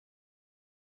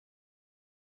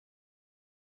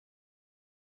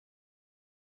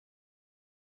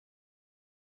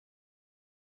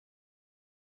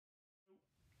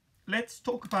let's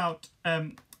talk about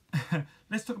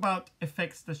let's talk about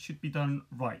effects that should be done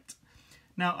right.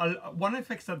 Now, one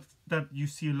effect that you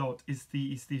see a lot is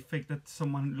the effect that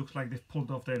someone looks like they've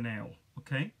pulled off their nail.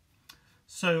 Okay,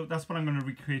 so that's what I'm going to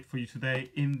recreate for you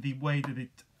today in the way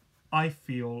that I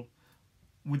feel,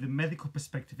 with the medical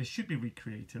perspective, it should be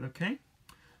recreated. Okay,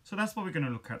 so that's what we're going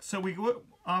to look at. So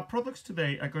our products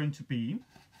today are going to be.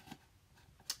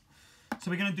 So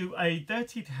we're going to do a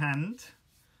dirtied hand.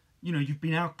 You know, you've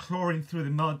been out clawing through the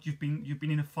mud. You've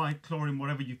been in a fight, clawing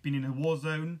whatever. You've been in a war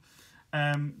zone.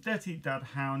 Dirtied that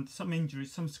hand, some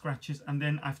injuries, some scratches, and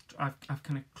then I've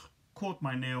kind of caught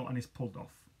my nail and it's pulled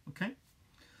off. Okay,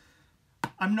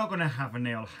 I'm not going to have a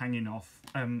nail hanging off.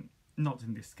 Not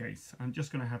in this case. I'm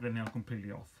just going to have the nail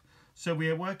completely off. So we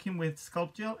are working with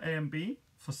Sculpt Gel A&B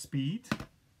for speed.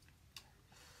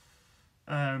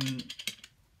 Now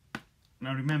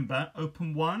remember,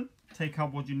 open one, take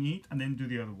out what you need, and then do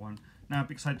the other one. Now,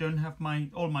 because I don't have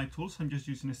all my tools, I'm just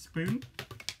using a spoon.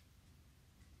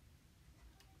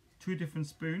 2 different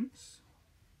spoons.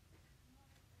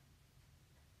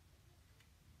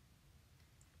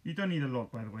 You don't need a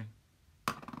lot, by the way.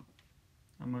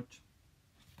 How much?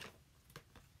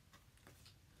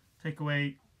 Take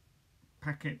away,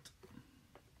 packet.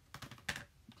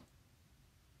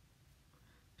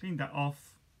 Clean that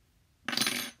off.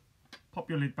 Pop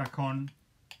your lid back on.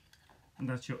 And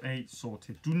that's your A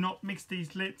sorted. Do not mix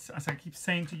these lids. As I keep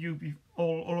saying to you,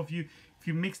 all of you, if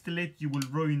you mix the lid, you will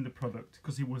ruin the product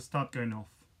because it will start going off.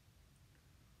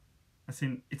 As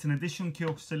in, it's an addition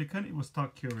cure silicone, it will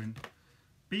start curing.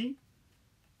 B.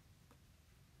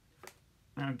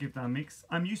 Now give that a mix.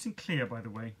 I'm using clear, by the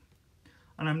way.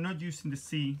 And I'm not using the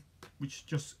C, which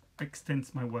just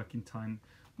extends my working time.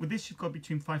 With this, you've got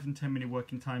between 5 and 10 minute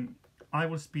working time. I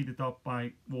will speed it up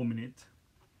by 1 minute.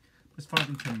 It's 5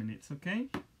 and 10 minutes, okay?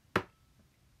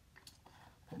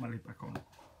 Put my lid back on.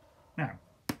 Now,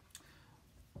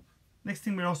 next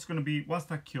thing we're also going to be, whilst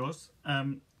that cures,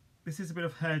 this is a bit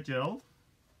of hair gel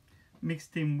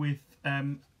mixed in with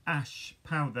ash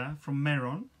powder from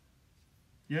Mehron.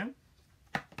 Yeah?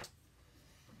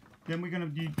 Then we're going to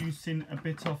be using a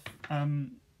bit of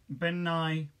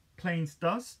Nye Plains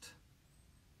Dust.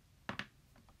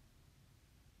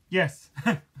 Yes.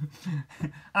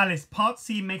 Alice, part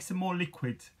C makes it more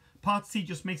liquid. Part C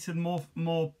just makes it more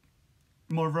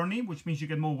runny, which means you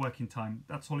get more working time.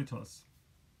 That's all it does.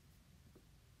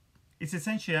 It's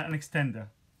essentially an extender.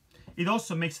 It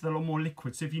also makes it a lot more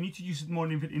liquid. So if you need to use it more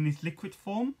in its liquid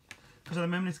form, because at the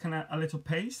moment it's kind of a little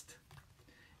paste,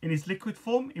 in its liquid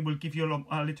form, it will give you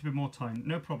a little bit more time.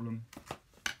 No problem.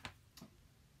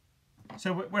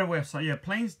 So where we have, so yeah,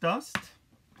 Plains Dust.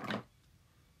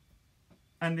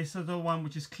 And this other one,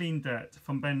 which is Clean Dirt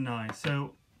from Nye.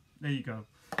 So there you go.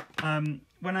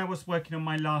 When I was working on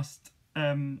my last,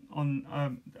 the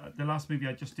last movie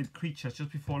I just did, Creatures,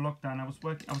 just before lockdown, I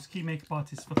was key makeup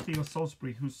artist for Theo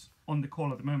Salisbury, who's on the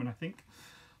call at the moment, I think,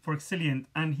 for Exiliant,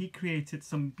 and he created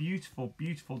some beautiful,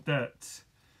 beautiful dirt.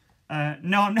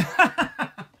 No, I'm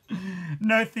not.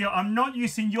 No, Theo, I'm not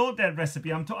using your dirt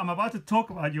recipe. I'm about to talk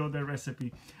about your dirt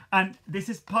recipe. And this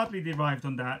is partly derived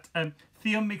on that.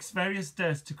 Theo mixed various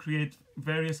dirts to create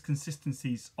various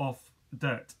consistencies of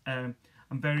dirt. And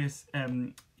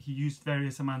he used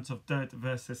various amounts of dirt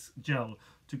versus gel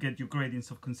to get your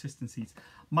gradients of consistencies.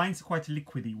 Mine's quite a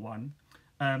liquidy one.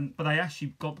 But I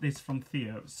actually got this from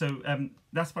Theo. So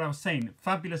that's what I was saying.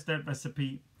 Fabulous dirt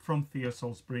recipe from Theo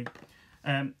Salisbury.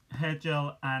 Hair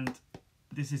gel, and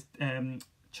this is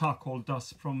charcoal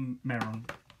dust from Mehron.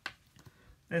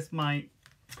 There's my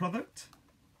product.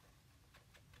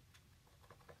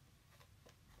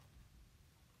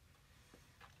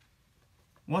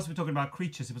 Whilst we're talking about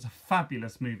Creatures, it was a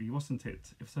fabulous movie, wasn't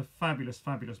it? It was a fabulous,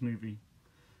 fabulous movie.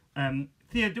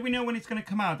 Theo, do we know when it's going to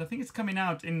come out? I think it's coming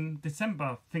out in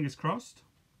December, fingers crossed.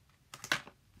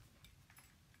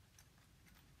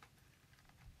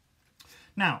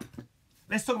 Now,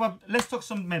 let's talk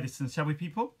some medicine, shall we,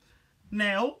 people?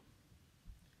 Nail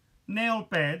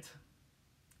bed,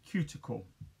 cuticle.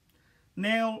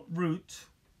 Nail root,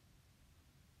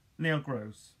 nail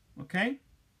grows. Okay?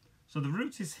 So the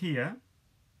root is here,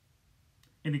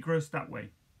 and it grows that way.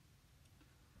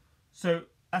 So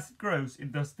as it grows,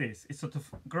 it does this. It sort of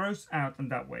grows out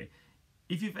and that way.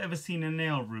 If you've ever seen a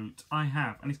nail root, I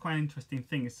have, and it's quite an interesting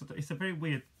thing. It's a very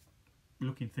weird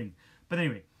looking thing. But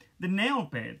anyway, the nail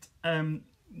bed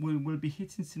will be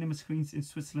hitting cinema screens in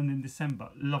Switzerland in December.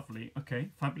 Lovely. Okay,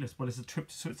 fabulous. Well, it's a trip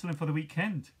to Switzerland for the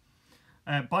weekend.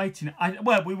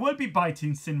 Well, we will be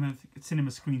biting cinema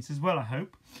screens as well, I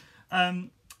hope.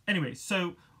 Anyway,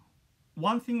 so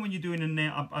one thing when you're doing a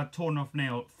nail, a torn off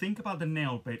nail, think about the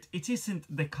nail bit. It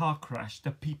isn't the car crash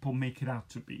that people make it out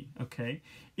to be, okay?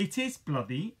 It is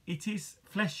bloody, it is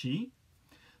fleshy,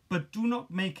 but do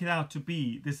not make it out to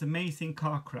be this amazing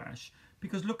car crash,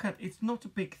 because look at, it's not a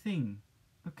big thing,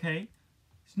 okay?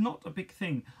 It's not a big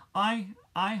thing. I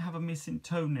have a missing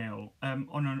toenail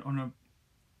on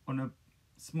a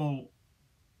small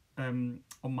on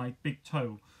my big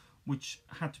toe, which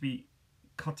had to be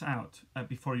cut out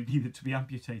before it needed to be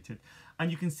amputated, and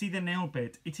you can see the nail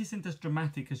bed. It isn't as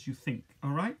dramatic as you think.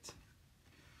 All right,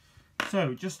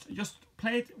 so just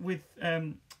play it with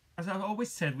as I've always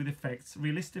said, with effects,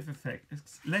 realistic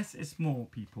effects. Less is more,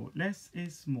 people. Less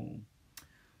is more.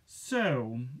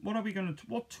 So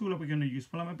what tool are we going to use?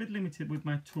 Well, I'm a bit limited with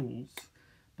my tools,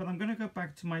 but I'm going to go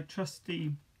back to my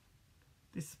trusty,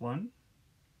 this one.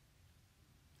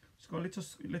 It's got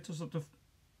a little sort of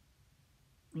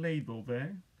label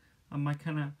there, and my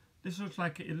kind of, this looks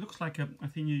like, it looks like a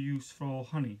thing you use for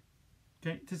honey.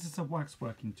 Okay, this is a wax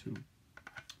working tool.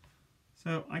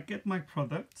 So I get my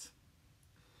product.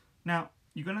 Now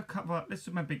you're going to cover, let's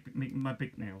do my big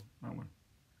nail, that one.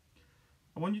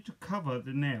 I want you to cover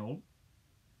the nail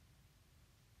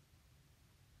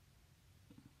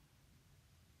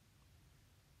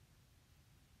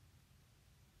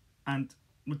and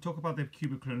we'll talk about the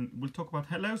cuticle. We'll talk about,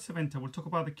 hello Seventa, we'll talk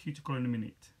about the cuticle in a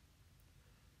minute.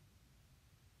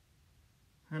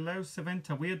 Hello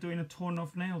Seventa, we are doing a torn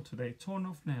off nail today. Torn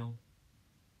off nail.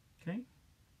 Okay.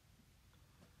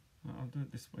 I'll do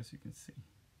it this way so you can see.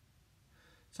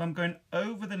 So I'm going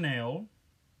over the nail.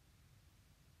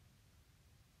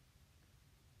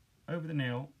 Over the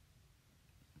nail.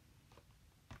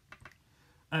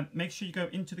 Make sure you go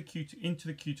into the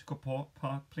cuticle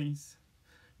part, please.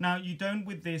 Now you don't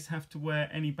with this have to wear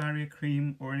any barrier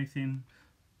cream or anything.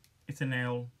 It's a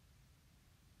nail.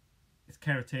 It's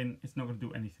keratin. It's not going to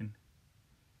do anything.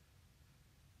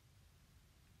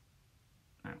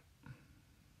 Now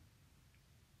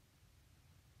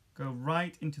go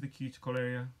right into the cuticle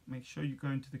area. Make sure you go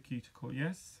into the cuticle.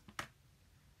 Yes.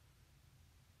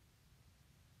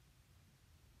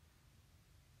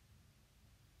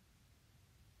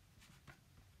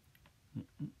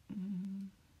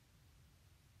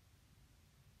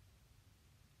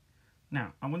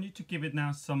 Now, I want you to give it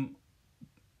now some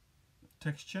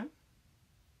texture,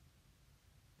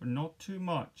 but not too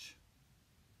much.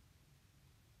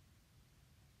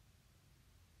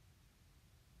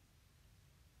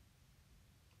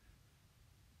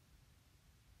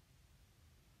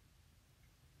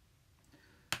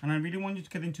 And I really want you to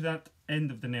get into that end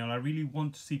of the nail. I really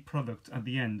want to see product at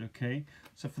the end, okay?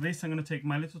 So for this, I'm going to take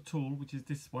my little tool, which is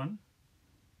this one.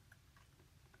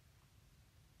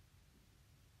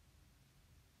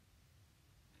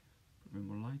 Put a bit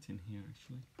more light in here,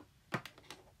 actually.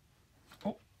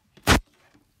 Oh!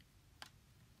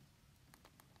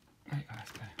 There you go,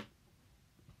 that's better.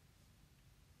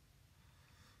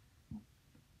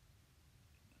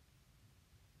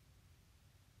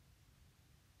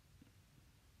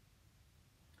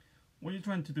 What you're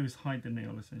trying to do is hide the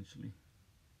nail, essentially.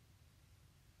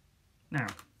 Now,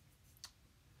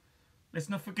 let's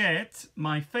not forget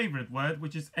my favorite word,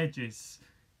 which is edges.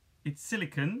 It's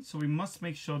silicone, so we must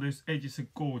make sure those edges are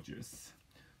gorgeous.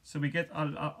 So we get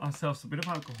ourselves a bit of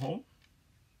alcohol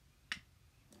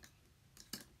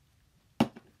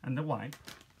and the white.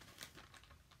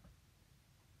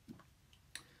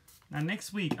 Now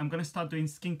next week, I'm going to start doing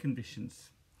skin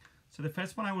conditions. So the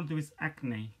first one I will do is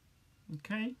acne,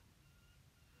 okay?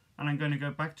 And I'm going to go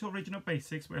back to original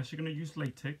basics. We're actually going to use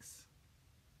latex.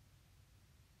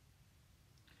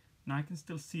 Now I can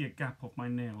still see a gap of my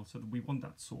nail, so that we want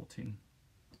that sorting.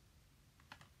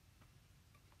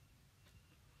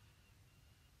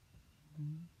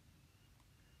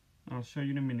 I'll show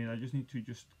you in a minute. I just need to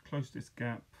close this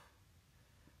gap,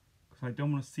 because I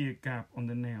don't want to see a gap on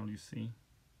the nail, you see.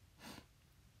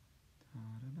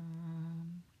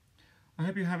 I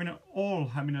hope you're all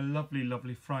having a lovely,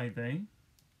 lovely Friday.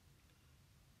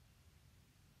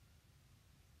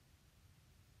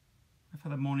 I've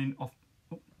had a morning of,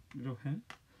 oh, little hair.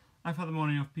 I've had a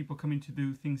morning of people coming to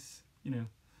do things, you know.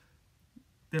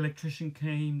 The electrician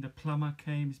came, the plumber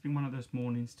came. It's been one of those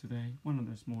mornings today, one of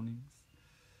those mornings.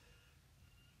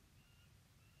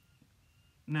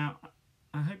 Now,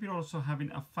 I hope you're also having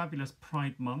a fabulous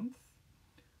Pride month.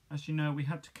 As you know, we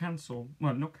had to cancel,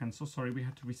 well, not cancel, sorry, we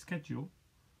had to reschedule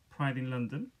Pride in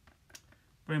London.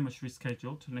 Very much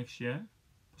rescheduled to next year,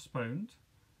 postponed.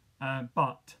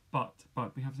 But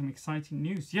we have some exciting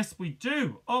news. Yes, we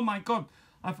do. Oh my God.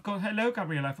 I forgot. Hello,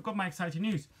 Gabriella. I forgot my exciting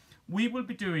news. We will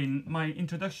be doing my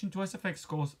introduction to SFX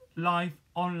course live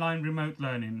online remote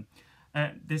learning.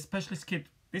 The specialist kit,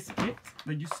 this kit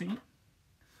that you see,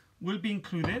 will be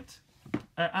included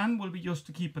and will be yours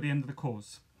to keep at the end of the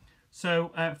course.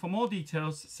 So for more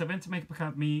details, Seventa Makeup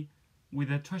Academy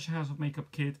with a Treasure House of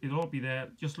Makeup kit, it'll all be there.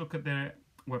 Just look at their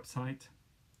website.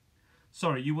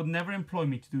 Sorry, you would never employ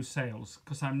me to do sales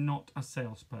because I'm not a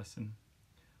salesperson.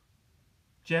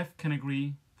 Jeff can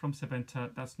agree from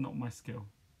Seventa, that's not my skill.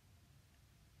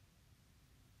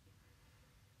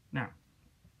 Now,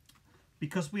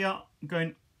 because we are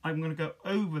going, I'm going to go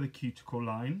over the cuticle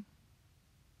line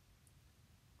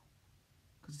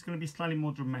because it's going to be slightly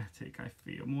more dramatic, I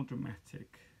feel, more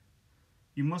dramatic.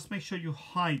 You must make sure you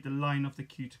hide the line of the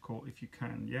cuticle if you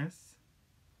can, yes?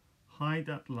 Hide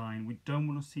that line. We don't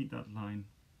want to see that line.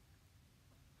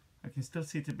 I can still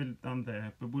see it a bit down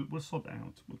there, but we'll sort it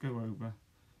out. We'll go over.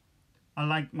 I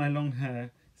like my long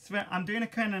hair. I'm doing a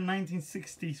kind of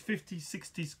 1960s, 50s,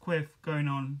 60s quiff going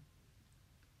on.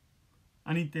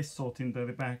 I need this sorting though,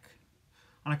 the back.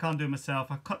 And I can't do it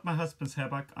myself. I cut my husband's hair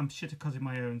back. I'm shit at cutting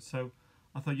my own. So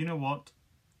I thought, you know what?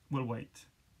 We'll wait.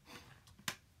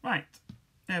 Right.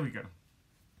 There we go.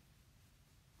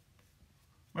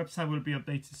 Website will be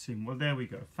updated soon. Well, there we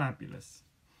go. Fabulous.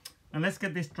 And let's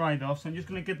get this dried off. So I'm just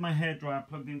going to get my hairdryer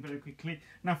plugged in very quickly.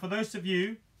 Now, for those of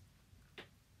you...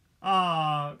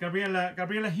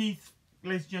 Gabriella Heath,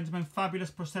 ladies and gentlemen,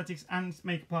 fabulous prosthetics and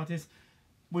makeup artist.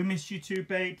 We miss you too,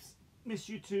 babes. Miss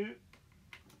you too.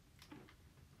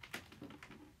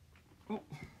 Oh.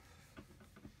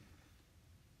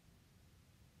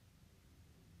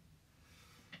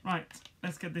 Right,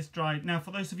 let's get this dried. Now, for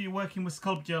those of you working with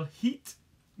Sculpt Gel, heat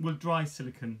will dry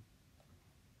silicone.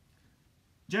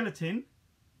 Gelatin,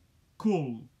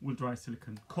 cool will dry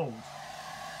silicone. Cold.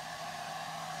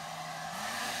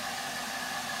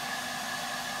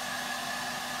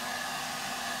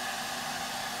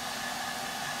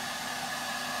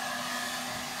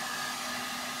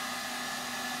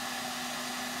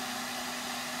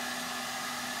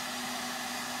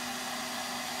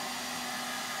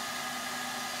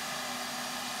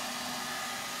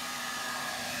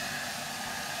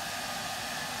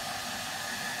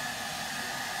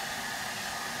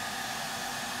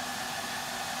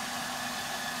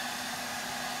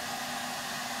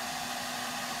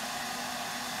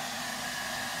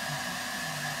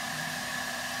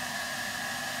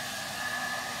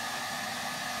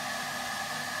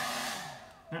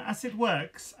 Now, as it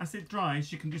works, as it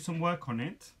dries, you can do some work on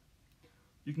it.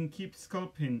 You can keep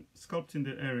sculpting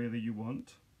the area that you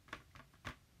want.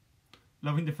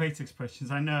 Loving the face expressions,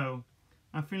 I know.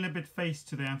 I'm feeling a bit face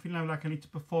today. I'm feeling like I need to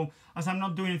perform. As I'm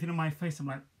not doing anything on my face, I'm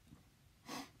like...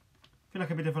 I feel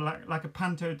like a bit of like a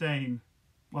panto dame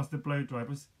whilst the blow dry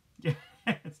was. Yes,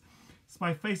 it's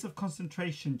my face of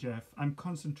concentration, Jeff. I'm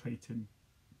concentrating.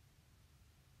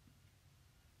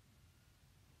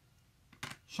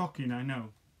 Shocking, I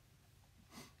know.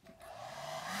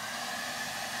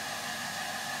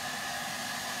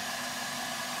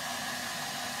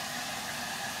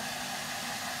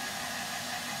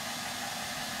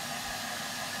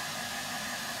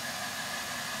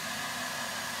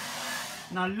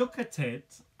 Now look at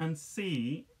it and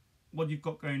see what you've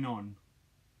got going on.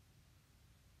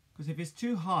 Because if it's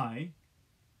too high,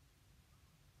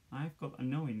 I've got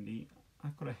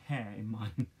a hair in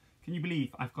mine. Can you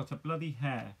believe I've got a bloody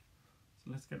hair?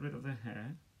 So let's get rid of the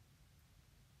hair.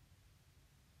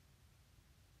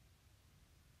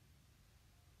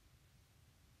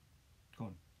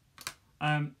 Go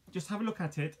on. Just have a look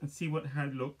at it and see how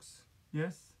it looks.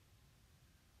 Yes?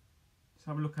 Just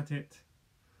have a look at it.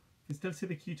 You can still see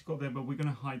the cuticle there, but we're going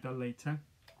to hide that later.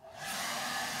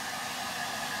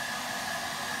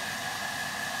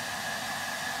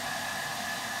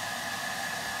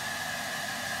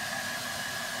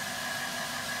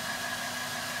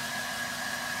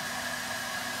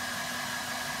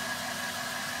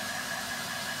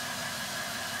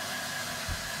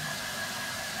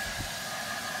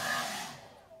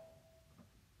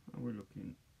 We're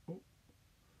looking. Oh,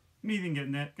 me even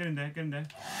getting there. Get in there. Get in there.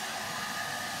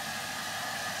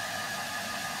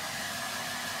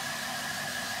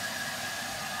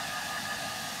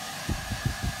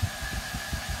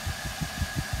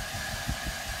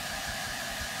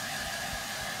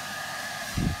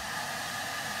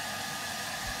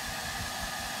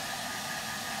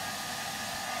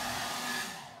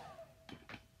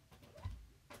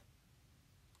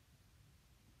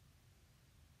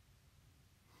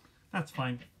 That's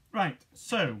fine. Right,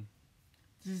 so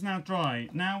this is now dry.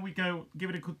 Now we go give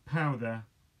it a good powder.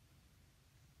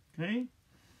 Okay,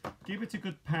 give it a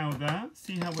good powder.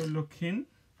 See how we're looking.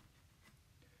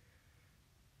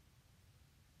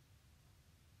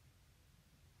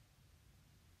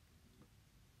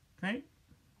 Okay.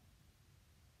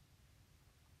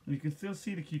 And you can still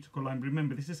see the cuticle line.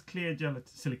 Remember, this is clear gelatin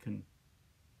silicone.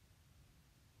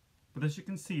 But as you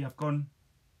can see, I've gone,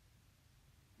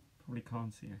 probably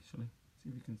can't see actually. See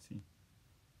if you can see.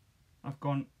 I've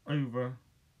gone over.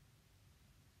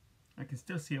 I can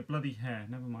still see a bloody hair.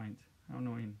 Never mind. How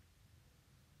annoying.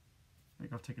 I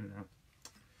think I've taken it out.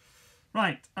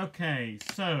 Right, okay,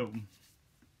 so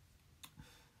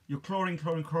your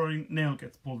chlorine nail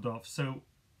gets pulled off. So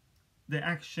the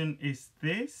action is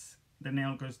this. The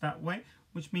nail goes that way,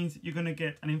 which means you're going to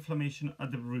get an inflammation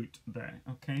at the root there.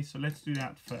 Okay, so let's do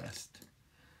that first.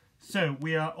 So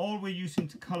all we're using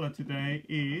to color today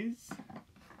is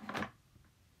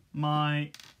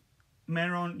my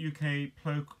Mehron UK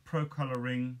Pro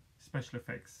Coloring Special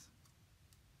Effects.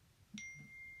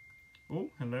 Oh,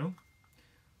 hello.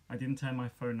 I didn't turn my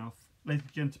phone off. Ladies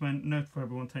and gentlemen, note for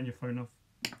everyone, turn your phone off.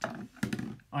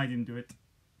 I didn't do it.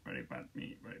 Very bad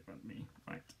me, very bad me.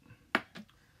 Right.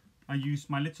 I use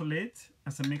my little lid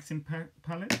as a mixing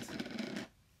palette.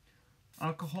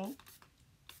 Alcohol.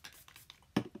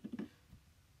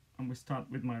 And we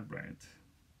start with my red.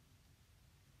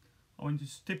 I want to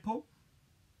stipple.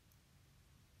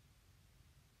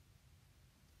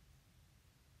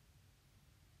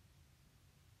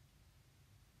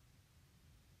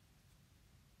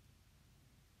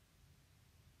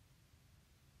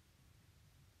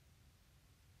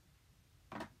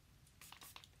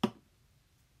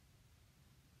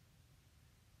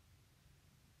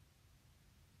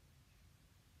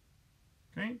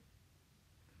 Okay.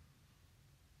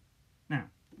 Now,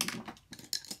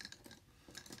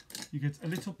 you get a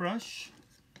little brush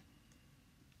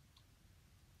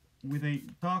with a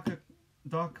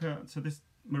darker, so this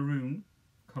maroon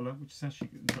color, which is actually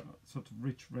sort of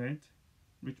rich red,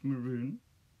 rich maroon.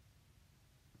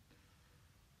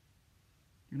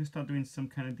 You're going to start doing some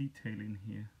kind of detailing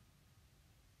here.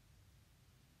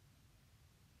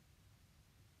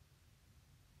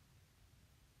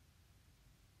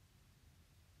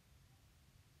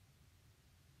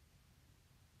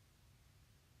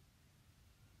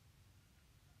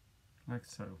 Like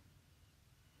so.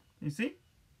 You see?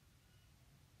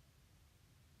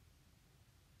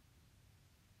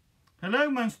 Hello,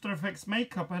 Monster FX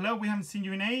Makeup. Hello, we haven't seen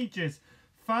you in ages.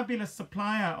 Fabulous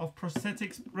supplier of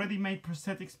prosthetics, ready-made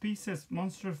prosthetics pieces,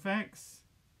 Monster FX.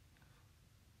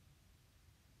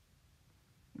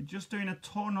 We're just doing a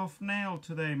torn off nail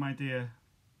today, my dear.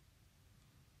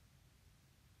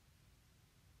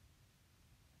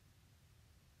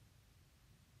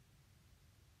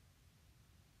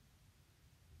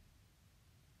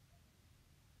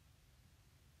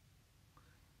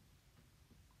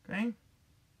 Okay.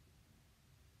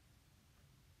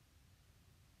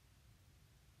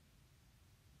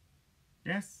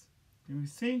 Yes, can you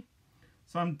see?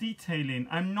 So I'm detailing.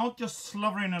 I'm not just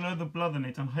slobbering a load of blood on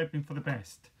it. I'm hoping for the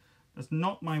best. That's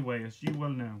not my way, as you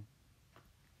well know.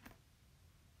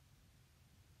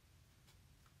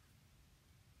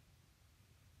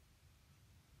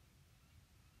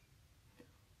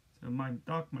 So my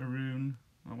dark maroon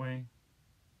away.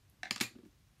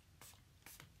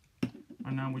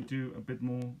 And now we do a bit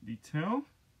more detail.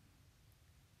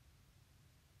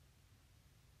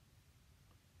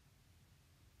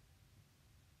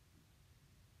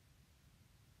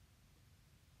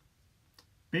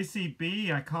 Busy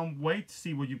Bee, I can't wait to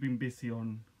see what you've been busy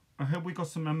on. I hope we got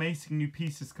some amazing new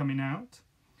pieces coming out.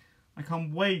 I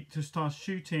can't wait to start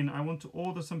shooting. I want to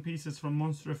order some pieces from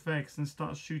Monster FX and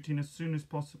start shooting as soon as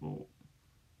possible.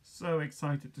 So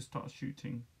excited to start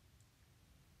shooting.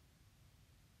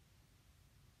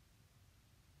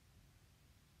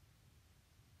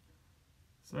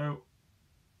 So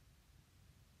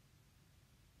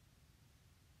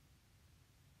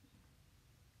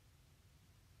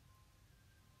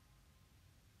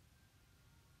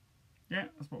yeah,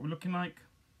 that's what we're looking like.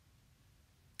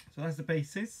 So that's the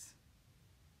basis.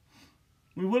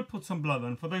 We will put some blood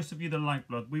on. For those of you that like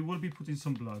blood, we will be putting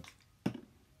some blood.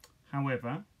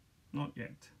 However, not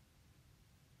yet.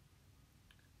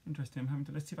 Interesting. I'm having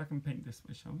to. Let's see if I can paint this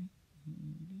way, shall we?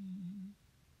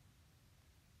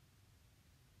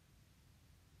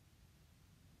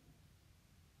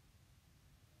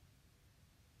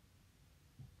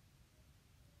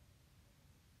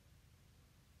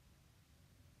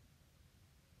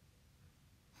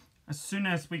 As soon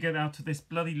as we get out of this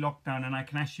bloody lockdown and I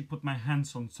can actually put my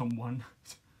hands on someone.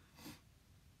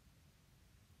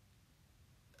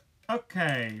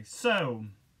 Okay, so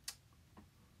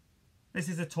this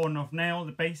is a torn off nail,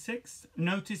 the basics.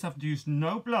 Notice I've used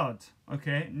no blood,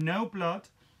 okay? No blood,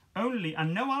 only,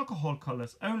 and no alcohol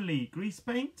colors, only grease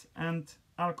paint and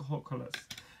alcohol colors.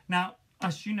 Now,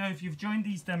 as you know, if you've joined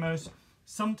these demos,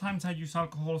 sometimes I use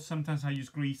alcohol, sometimes I use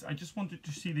grease. I just wanted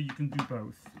to see that you can do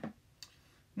both.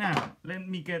 Now, let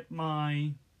me get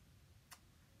my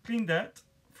Clean Dirt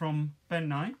from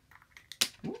Nye.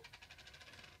 Ooh.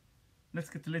 Let's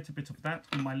get a little bit of that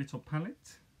on my little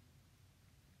palette.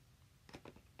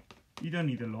 You don't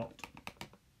need a lot.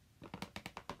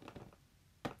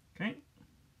 Okay.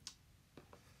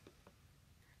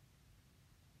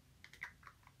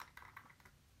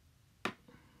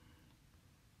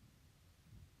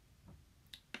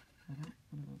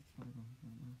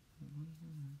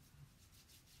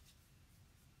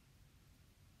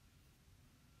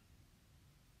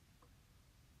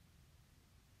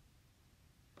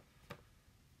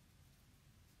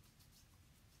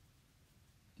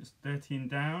 Just dirtying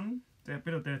down, a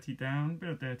bit of dirty down, bit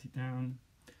of dirty down.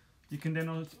 You can then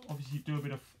also obviously do a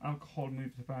bit of alcohol,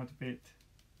 move it about a bit.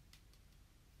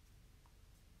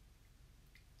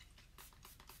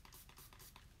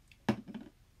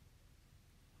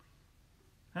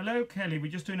 Hello Kelly,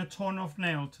 we're just doing a torn off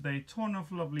nail today, torn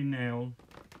off lovely nail.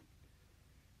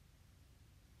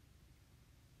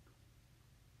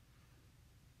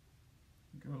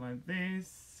 Go like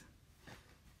this,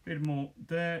 bit more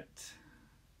dirt.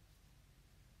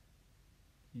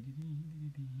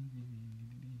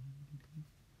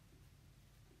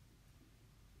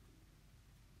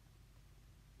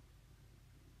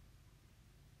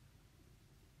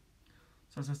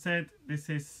 So as I said, this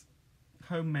is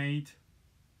homemade.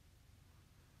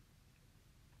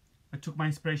 I took my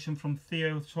inspiration from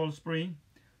Theo Salisbury.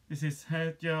 This is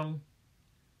hair gel.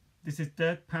 This is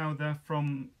dirt powder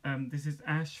from, this is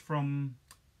ash from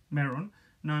Mehron.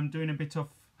 Now I'm doing a bit of,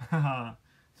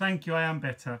 thank you, I am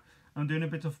better. I'm doing a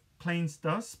bit of Plains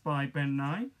Dust by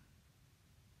Nye.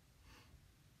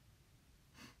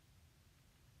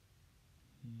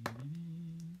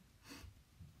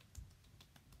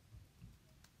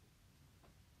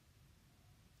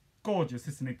 Gorgeous,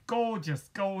 isn't it? Gorgeous,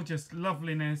 gorgeous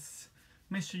loveliness.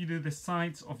 Make sure you do the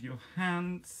sides of your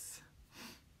hands.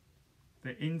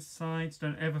 The insides,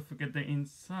 don't ever forget the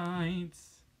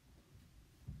insides.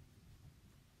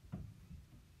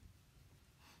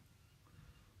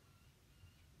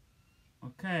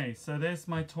 Okay, so there's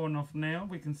my torn off nail.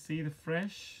 We can see the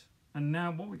fresh. And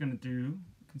now what we're going to do,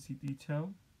 you can see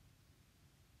detail.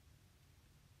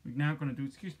 We're now going to do,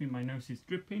 excuse me, my nose is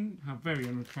dripping. How very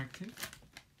unattractive.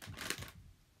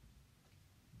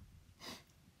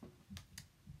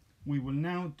 We will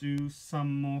now do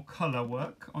some more colour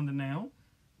work on the nail.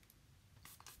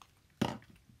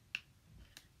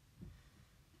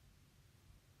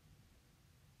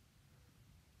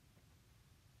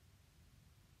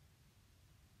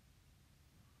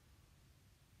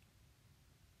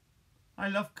 I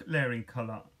love layering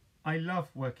colour. I love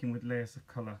working with layers of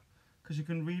colour because you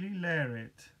can really layer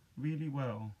it really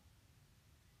well.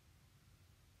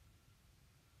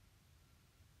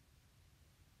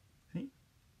 See?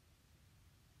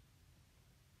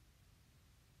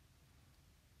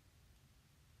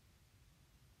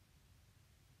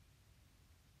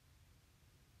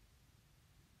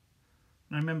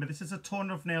 Now remember, this is a torn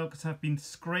off nail because I've been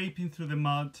scraping through the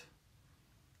mud.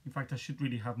 In fact, I should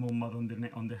really have more mud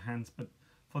on the hands, but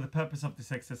for the purpose of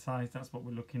this exercise, that's what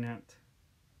we're looking at.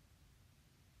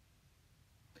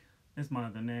 There's my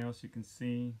other nails, you can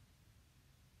see.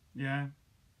 Yeah.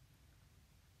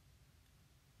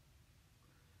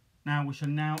 Now we shall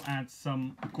now add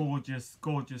some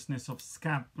gorgeousness of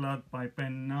Scab Blood by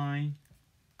Nye.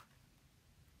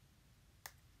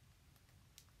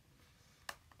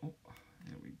 Oh,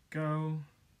 there we go.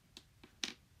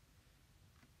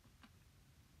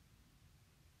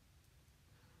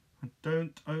 And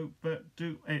don't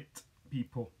overdo it,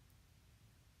 people.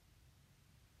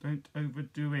 Don't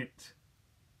overdo it.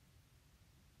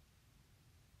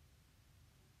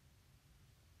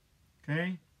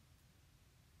 Okay?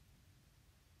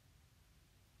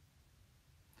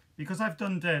 Because I've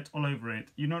done dirt all over it,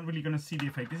 you're not really going to see the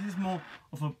effect. This is more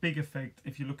of a big effect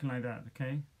if you're looking like that,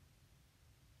 okay?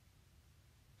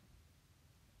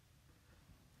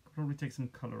 Could probably take some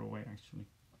colour away, actually.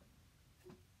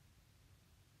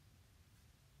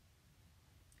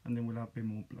 And then we'll have a bit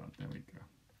more blood. There we go.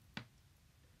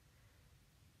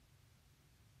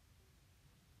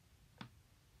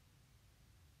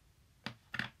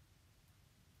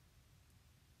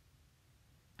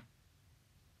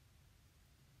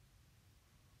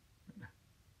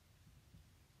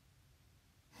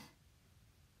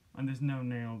 And there's no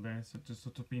nail there, so it's just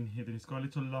sort of been hidden. It's got a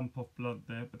little lump of blood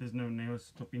there, but there's no nail, it's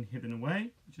sort of been hidden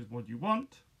away, which is what you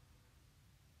want.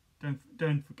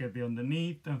 Don't forget the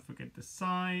underneath, don't forget the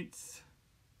sides.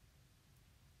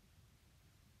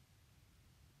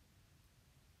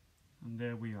 And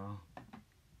there we are.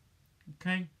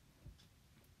 Okay.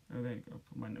 Oh, there you go.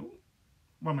 Put my, ooh,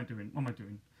 what am I doing? What am I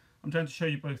doing? I'm trying to show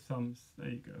you both thumbs. There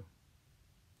you go.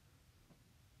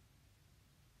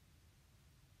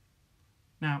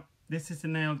 Now, this is a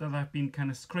nail that I've been kind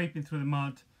of scraping through the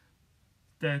mud.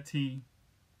 Dirty.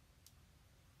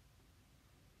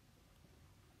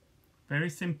 Very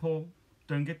simple.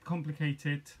 Don't get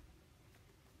complicated.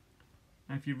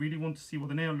 Now, if you really want to see what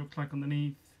the nail looks like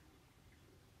underneath,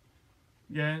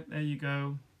 yeah, there you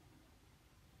go.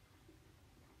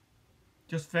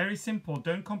 Just very simple.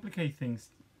 Don't complicate things.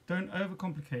 Don't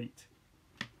overcomplicate.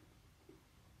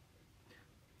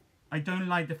 I don't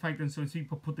like the fact that some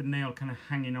people put the nail kind of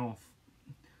hanging off.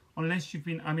 Unless you've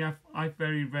been, I mean, I've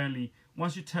very rarely,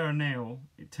 once you tear a nail,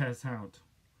 it tears out.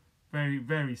 Very,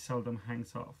 very seldom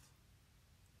hangs off.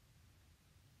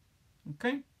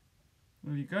 Okay,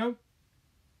 there you go.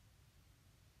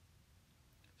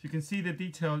 So you can see the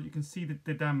detail, you can see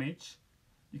the damage,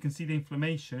 you can see the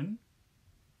inflammation.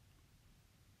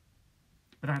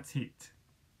 But that's it.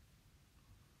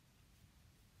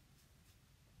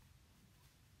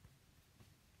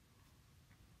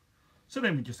 So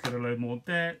then we just get a load more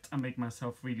dirt and make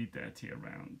myself really dirty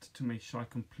around to make sure I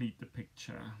complete the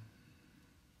picture.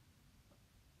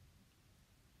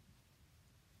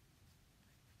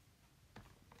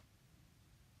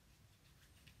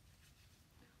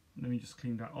 Let me just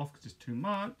clean that off because it's too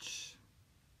much.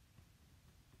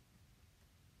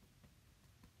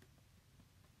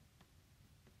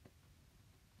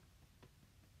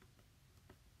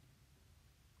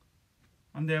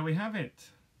 And there we have it.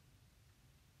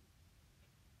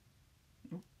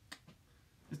 Oop.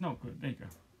 It's not good. There you go.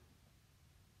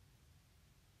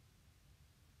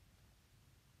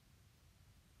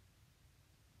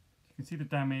 You can see the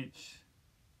damage,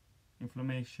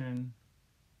 inflammation.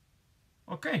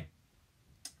 Okay.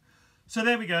 So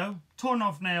there we go. Torn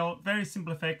off nail. Very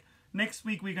simple effect. Next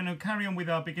week we're going to carry on with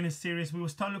our beginner series. We will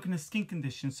start looking at skin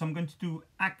conditions. So I'm going to do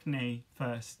acne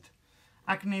first.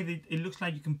 Acne, it looks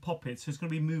like you can pop it, so it's going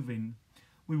to be moving.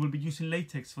 We will be using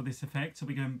latex for this effect, so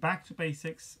we're going back to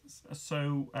basics.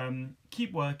 So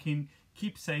keep working,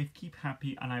 keep safe, keep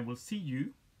happy, and I will see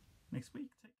you next week.